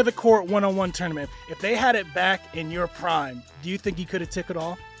 King of the Court one-on-one tournament. If they had it back in your prime, do you think you could have took it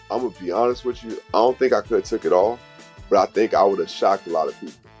all? I'm going to be honest with you. I don't think I could have took it all, but I think I would have shocked a lot of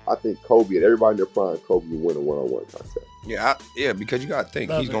people. I think Kobe and everybody in their prime, Kobe would win a one-on-one contest. Yeah, because you got to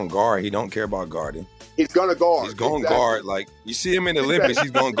think, he's going to guard. He don't care about guarding. He's going to guard. He's going to guard. Like, you see him in the Olympics, he's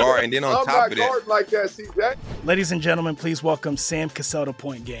going to guard. And then on top of that. I'm not like that, CJ. Ladies and gentlemen, please welcome Sam Cassell to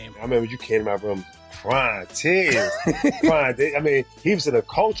Point Game. I remember you came to my room crying, tears, crying. I mean, he was in a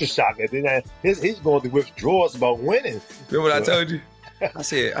culture shock. And then he's going through withdrawals about winning. Remember what I told you? I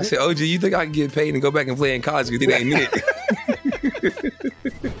said, OG, you think I can get paid and go back and play in college because it ain't it?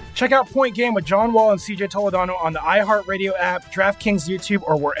 Check out Point Game with John Wall and CJ Toledano on the iHeartRadio app, DraftKings YouTube,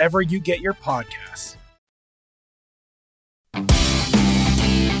 or wherever you get your podcasts.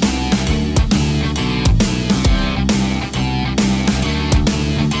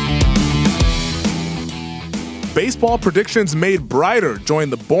 Baseball predictions made brighter. Join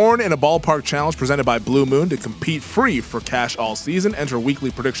the Born in a Ballpark Challenge presented by Blue Moon to compete free for cash all season. Enter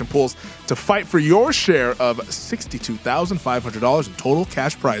weekly prediction pools to fight for your share of $62,500 in total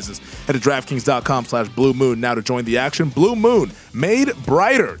cash prizes. Head to DraftKings.com/Blue Moon now to join the action. Blue Moon, made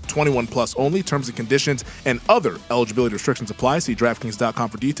brighter. 21 plus only. Terms and conditions and other eligibility restrictions apply. See DraftKings.com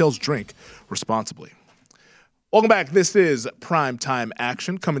for details. Drink responsibly. Welcome back. This is Prime Time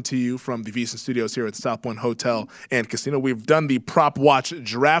Action coming to you from the VSiN Studios here at the South Point Hotel and Casino. We've done the Prop Watch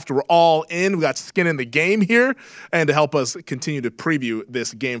draft. We're all in. We got skin in the game here. And to help us continue to preview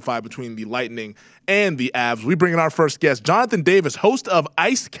this Game 5 between the Lightning and the Avs, we bring in our first guest, Jonathan Davis, host of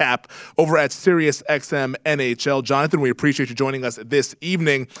Ice Cap over at SiriusXM NHL. Jonathan, we appreciate you joining us this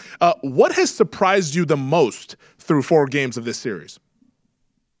evening. What has surprised you the most through 4 games of this series?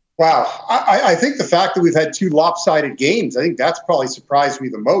 Wow. I think the fact that we've had 2 lopsided games, I think that's probably surprised me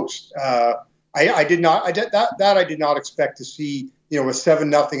the most. I did not expect to see, a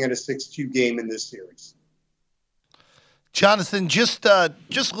 7-0 and a 6-2 game in this series. Jonathan, just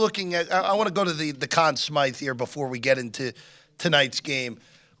looking at, I want to go to the Conn Smythe here before we get into tonight's game.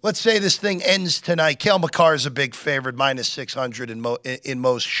 Let's say this thing ends tonight. Cale Makar is a big favorite, minus 600 in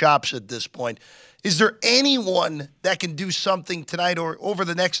most shops at this point. Is there anyone that can do something tonight or over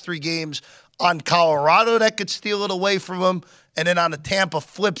the next 3 games on Colorado that could steal it away from them? And then on the Tampa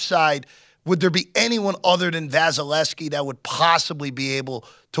flip side, would there be anyone other than Vasilevsky that would possibly be able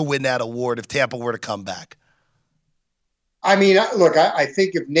to win that award if Tampa were to come back? I mean, look, I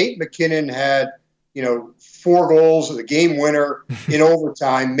think if Nate McKinnon had, 4 goals or the game winner in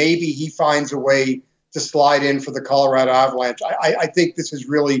overtime, maybe he finds a way to slide in for the Colorado Avalanche. I think this is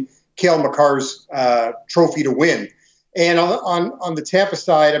really Cale Makar's trophy to win. And on the Tampa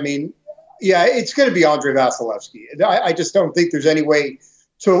side, I mean, yeah, it's going to be Andrei Vasilevsky. I just don't think there's any way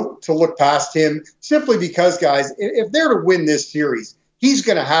to look past him, simply because, guys, if they're to win this series, he's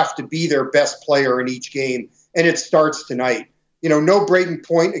going to have to be their best player in each game, and it starts tonight. No Braden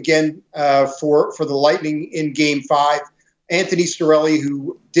Point again for the Lightning in Game 5. Anthony Cirelli,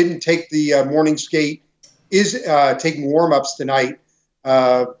 who didn't take the morning skate, is taking warm-ups tonight.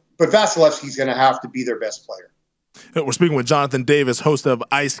 But Vasilevsky's going to have to be their best player. We're speaking with Jonathan Davis, host of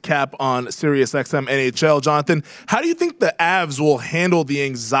Ice Cap on SiriusXM NHL. Jonathan, how do you think the Avs will handle the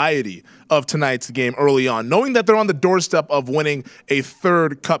anxiety of tonight's game early on, knowing that they're on the doorstep of winning a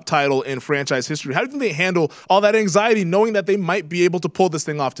 3rd cup title in franchise history? How do you think they handle all that anxiety, knowing that they might be able to pull this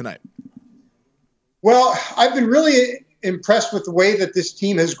thing off tonight? Well, I've been really impressed with the way that this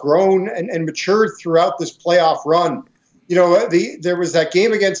team has grown and matured throughout this playoff run. There was that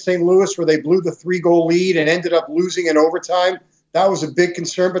game against St. Louis where they blew the 3-goal lead and ended up losing in overtime. That was a big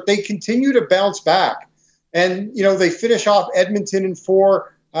concern, but they continue to bounce back. And, they finish off Edmonton in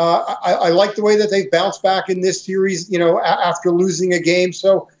 4. I like the way that they've bounced back in this series, after losing a game.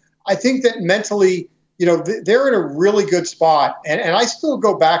 So I think that mentally, they're in a really good spot. And I still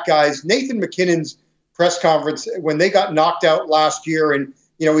go back, guys. Nathan McKinnon's press conference when they got knocked out last year, and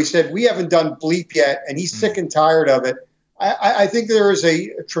he said, we haven't done bleep yet, and he's sick and tired of it. I think there is a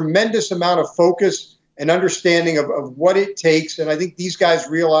tremendous amount of focus and understanding of what it takes, and I think these guys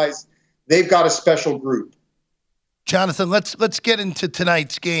realize they've got a special group. Jonathan, let's get into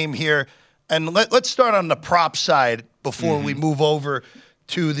tonight's game here, and let's start on the prop side before we move over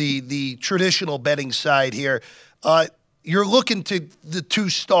to the traditional betting side here. You're looking to the two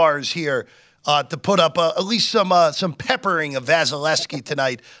stars here to put up at least some peppering of Vasilevsky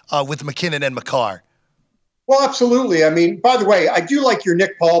tonight with McKinnon and Makar. Well, absolutely. I mean, by the way, I do like your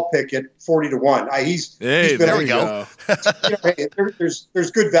Nick Paul pick at 40-1. He's been there we go.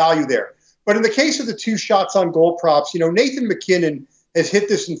 There's good value there. But in the case of the two shots on goal props, Nathan McKinnon has hit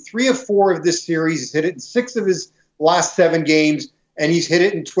this in 3 of 4 of this series. He's hit it in 6 of his last 7 games, and he's hit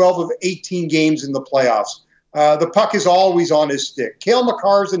it in 12 of 18 games in the playoffs. The puck is always on his stick. Cale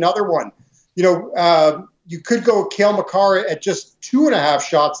Makar is another one. You could go Cale Makar at just 2.5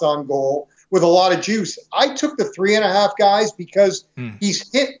 shots on goal with a lot of juice. I took the 3.5 guys because he's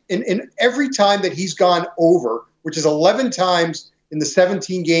hit in every time that he's gone over, which is 11 times in the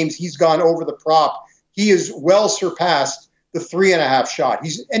 17 games he's gone over the prop. He has well surpassed the 3.5 shot.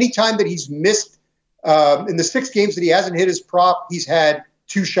 Anytime that he's missed in the 6 games that he hasn't hit his prop, he's had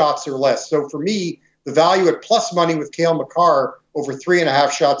 2 shots or less. So for me, the value at plus money with Cale Makar over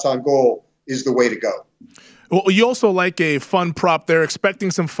 3.5 shots on goal is the way to go. Well, you also like a fun prop there,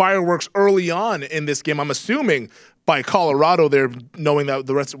 expecting some fireworks early on in this game. I'm assuming by Colorado there, knowing that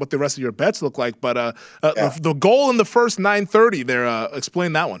what the rest of your bets look like. But the goal in the first 9:30 there,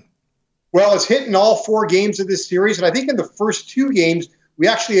 explain that one. Well, it's hit in all 4 games of this series. And I think in the first 2 games, we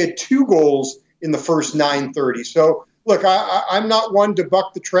actually had 2 goals in the first 9:30. So, look, I'm not one to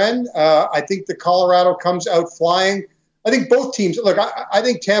buck the trend. I think the Colorado comes out flying. I think both teams, look, I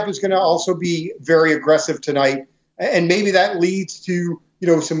think Tampa's going to also be very aggressive tonight. And maybe that leads to,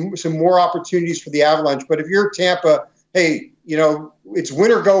 some more opportunities for the Avalanche. But if you're Tampa, hey, it's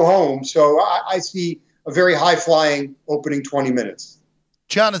win or go home. So I see a very high-flying opening 20 minutes.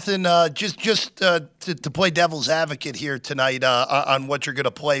 Jonathan, just to play devil's advocate here tonight on what you're going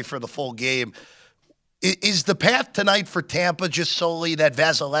to play for the full game, is the path tonight for Tampa just solely that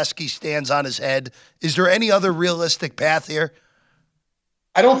Vasilevsky stands on his head? Is there any other realistic path here?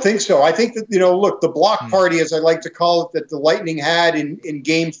 I don't think so. I think that, look, the block party, as I like to call it, that the Lightning had in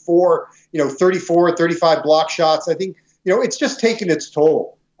game 4, 34, 35 block shots, I think, it's just taken its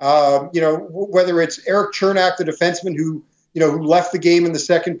toll. Whether it's Eric Chernak, the defenseman who left the game in the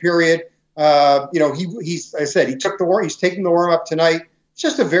second period, he's taking the warm up tonight. It's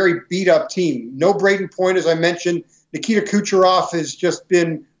just a very beat up team. No Braden Point, as I mentioned. Nikita Kucherov has just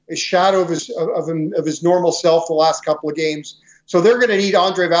been a shadow of his normal self the last couple of games. So they're going to need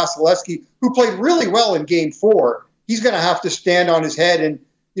Andrei Vasilevsky, who played really well in Game 4. He's going to have to stand on his head. And,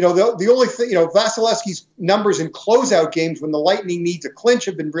 the only thing, Vasilevsky's numbers in closeout games when the Lightning need to clinch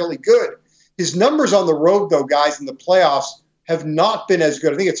have been really good. His numbers on the road, though, guys, in the playoffs have not been as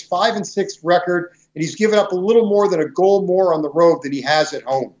good. I think it's 5-6 record, and he's given up a little more than a goal more on the road than he has at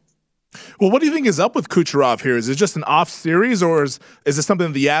home. Well, what do you think is up with Kucherov here? Is it just an off series, or is it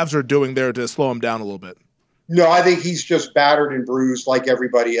something the Avs are doing there to slow him down a little bit? No, I think he's just battered and bruised like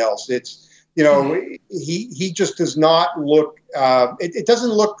everybody else. It's, he just does not look, it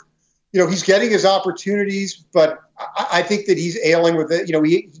doesn't look, he's getting his opportunities, but I think that he's ailing with it.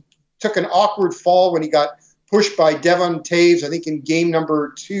 He took an awkward fall when he got pushed by Devon Toews, I think in game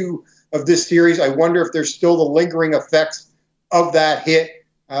number 2 of this series. I wonder if there's still the lingering effects of that hit.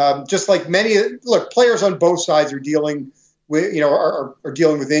 Just like players on both sides are dealing with, are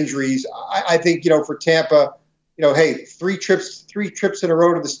dealing with injuries. I think, for Tampa, hey, 3 trips in a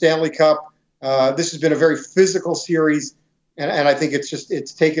row to the Stanley Cup. This has been a very physical series, and I think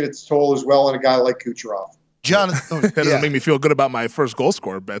it's taken its toll as well on a guy like Kucherov. Jonathan, that doesn't make me feel good about my first goal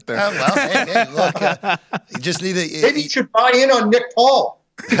scorer bet there. Look, you just need to. Maybe you should buy in on Nick Paul.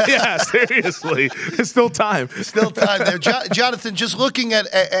 Yeah, seriously. It's still time. Still time there. Jonathan, just looking at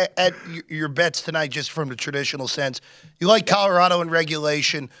your bets tonight, just from the traditional sense, you like Colorado in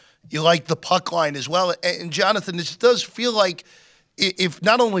regulation. You like the puck line as well. And Jonathan, this does feel like if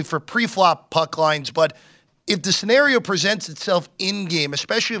not only for pre-flop puck lines, but if the scenario presents itself in-game,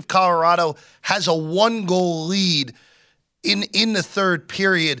 especially if Colorado has a 1-goal lead in the third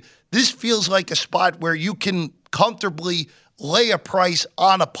period, this feels like a spot where you can comfortably lay a price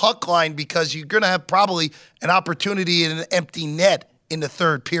on a puck line because you're going to have probably an opportunity in an empty net in the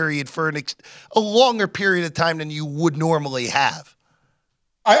third period for a longer period of time than you would normally have.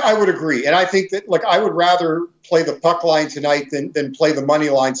 I would agree. And I think that, I would rather play the puck line tonight than play the money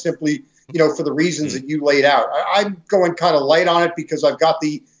line simply, for the reasons that you laid out. I'm going kind of light on it because I've got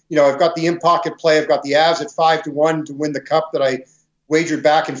the in-pocket play. I've got the Avs at 5-1 to win the cup that I wagered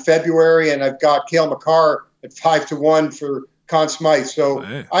back in February. And I've got Cale Makar at 5-1 for Conn Smythe. So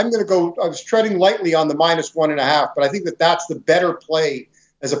I'm going to go, I was treading lightly on the -1.5, but I think that that's the better play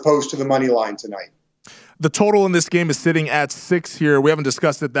as opposed to the money line tonight. The total in this game is sitting at 6 here. We haven't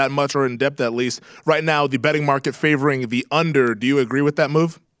discussed it that much or in depth at least. Right now, the betting market favoring the under. Do you agree with that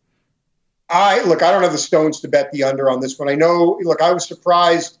move? I don't have the stones to bet the under on this one. I know, I was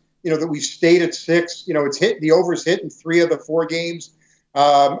surprised, that we've stayed at 6. It's hit, the over's hit in 3 of the 4 games.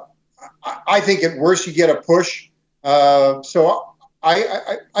 I think at worst you get a push. So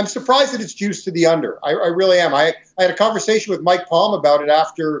I'm surprised that it's juiced to the under. I really am. I had a conversation with Mike Palm about it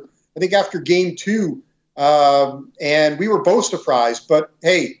after game 2. And we were both surprised, but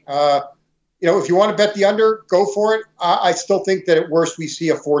hey, if you want to bet the under, go for it. I still think that at worst we see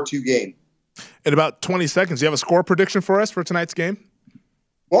a 4-2 game. In about 20 seconds, do you have a score prediction for us for tonight's game?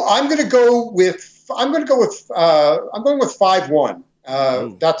 Well, I'm going with 5-1.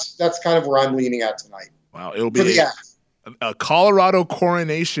 That's kind of where I'm leaning at tonight. Wow, it'll be a Colorado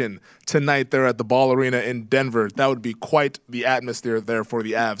coronation tonight there at the Ball Arena in Denver. That would be quite the atmosphere there for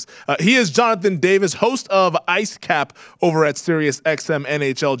the Avs. He is Jonathan Davis, host of Ice Cap over at Sirius XM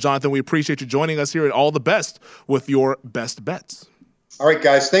NHL. Jonathan, we appreciate you joining us here, and all the best with your best bets. All right,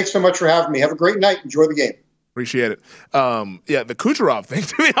 guys. Thanks so much for having me. Have a great night. Enjoy the game. Appreciate it. The Kucherov thing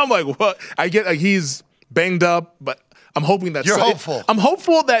to me, I'm like, what? I get he's banged up, but I'm hoping that you're hopeful. I'm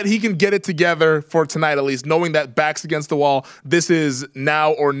hopeful that he can get it together for tonight, at least, knowing that back's against the wall. This is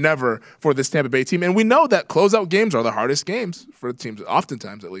now or never for this Tampa Bay team. And we know that closeout games are the hardest games for the teams,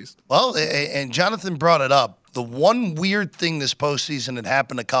 oftentimes at least. Well, and Jonathan brought it up. The one weird thing this postseason that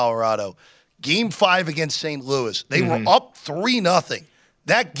happened to Colorado, Game 5 against St. Louis, they were up 3-0.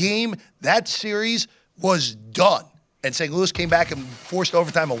 That game, that series was done. And St. Louis came back and forced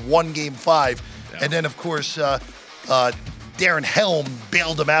overtime a 1-Game 5. Yeah. And then, of course, Darren Helm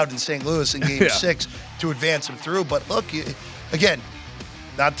bailed him out in St. Louis in Game 6 to advance him through. But look, again,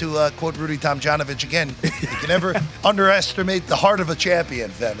 not to quote Rudy Tomjanovich again, you can never underestimate the heart of a champion,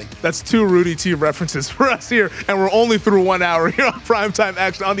 Femi. That's 2 Rudy T references for us here, and we're only through 1 hour here on Primetime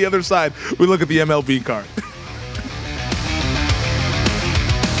Action. On the other side, we look at the MLB card.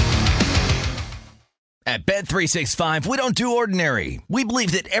 At Bet365, we don't do ordinary. We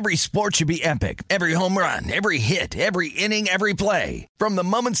believe that every sport should be epic. Every home run, every hit, every inning, every play. From the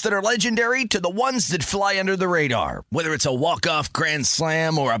moments that are legendary to the ones that fly under the radar. Whether it's a walk-off grand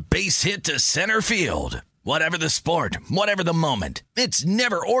slam or a base hit to center field. Whatever the sport, whatever the moment. It's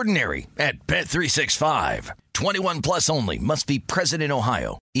never ordinary at Bet365. 21 plus only. Must be present in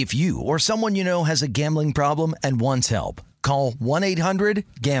Ohio. If you or someone you know has a gambling problem and wants help, call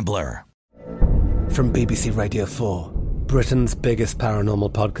 1-800-GAMBLER. From BBC Radio 4, Britain's biggest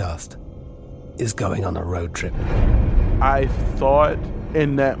paranormal podcast is going on a road trip. I thought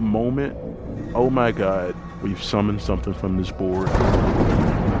in that moment, oh my God, we've summoned something from this board.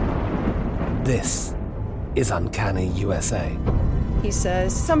 This is Uncanny USA. He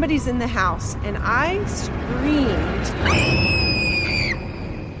says, somebody's in the house, and I screamed.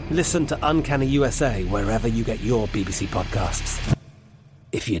 Listen to Uncanny USA wherever you get your BBC podcasts,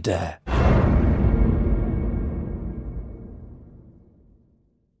 if you dare.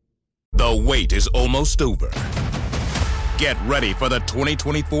 The wait is almost over. Get ready for the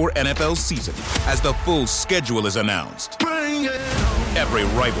 2024 NFL season as the full schedule is announced. Every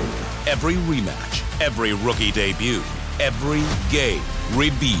rivalry, every rematch, every rookie debut, every game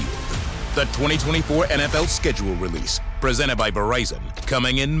revealed. The 2024 NFL schedule release, presented by Verizon,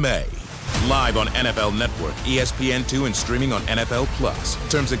 coming in May. Live on NFL Network, ESPN2, and streaming on NFL Plus.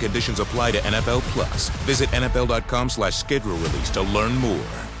 Terms and conditions apply to NFL Plus. Visit NFL.com/schedule release to learn more.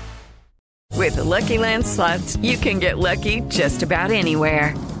 With the Lucky Land Slots, you can get lucky just about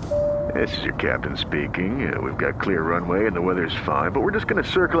anywhere. This is your captain speaking. We've got clear runway and the weather's fine, but we're just going to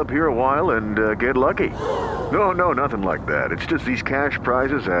circle up here a while and get lucky. No, nothing like that. It's just these cash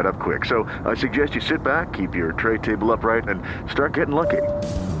prizes add up quick. So I suggest you sit back, keep your tray table upright, and start getting lucky.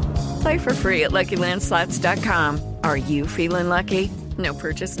 Play for free at LuckyLandSlots.com. Are you feeling lucky? No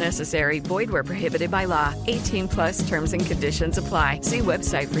purchase necessary. Void where prohibited by law. 18 plus terms and conditions apply. See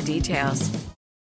website for details.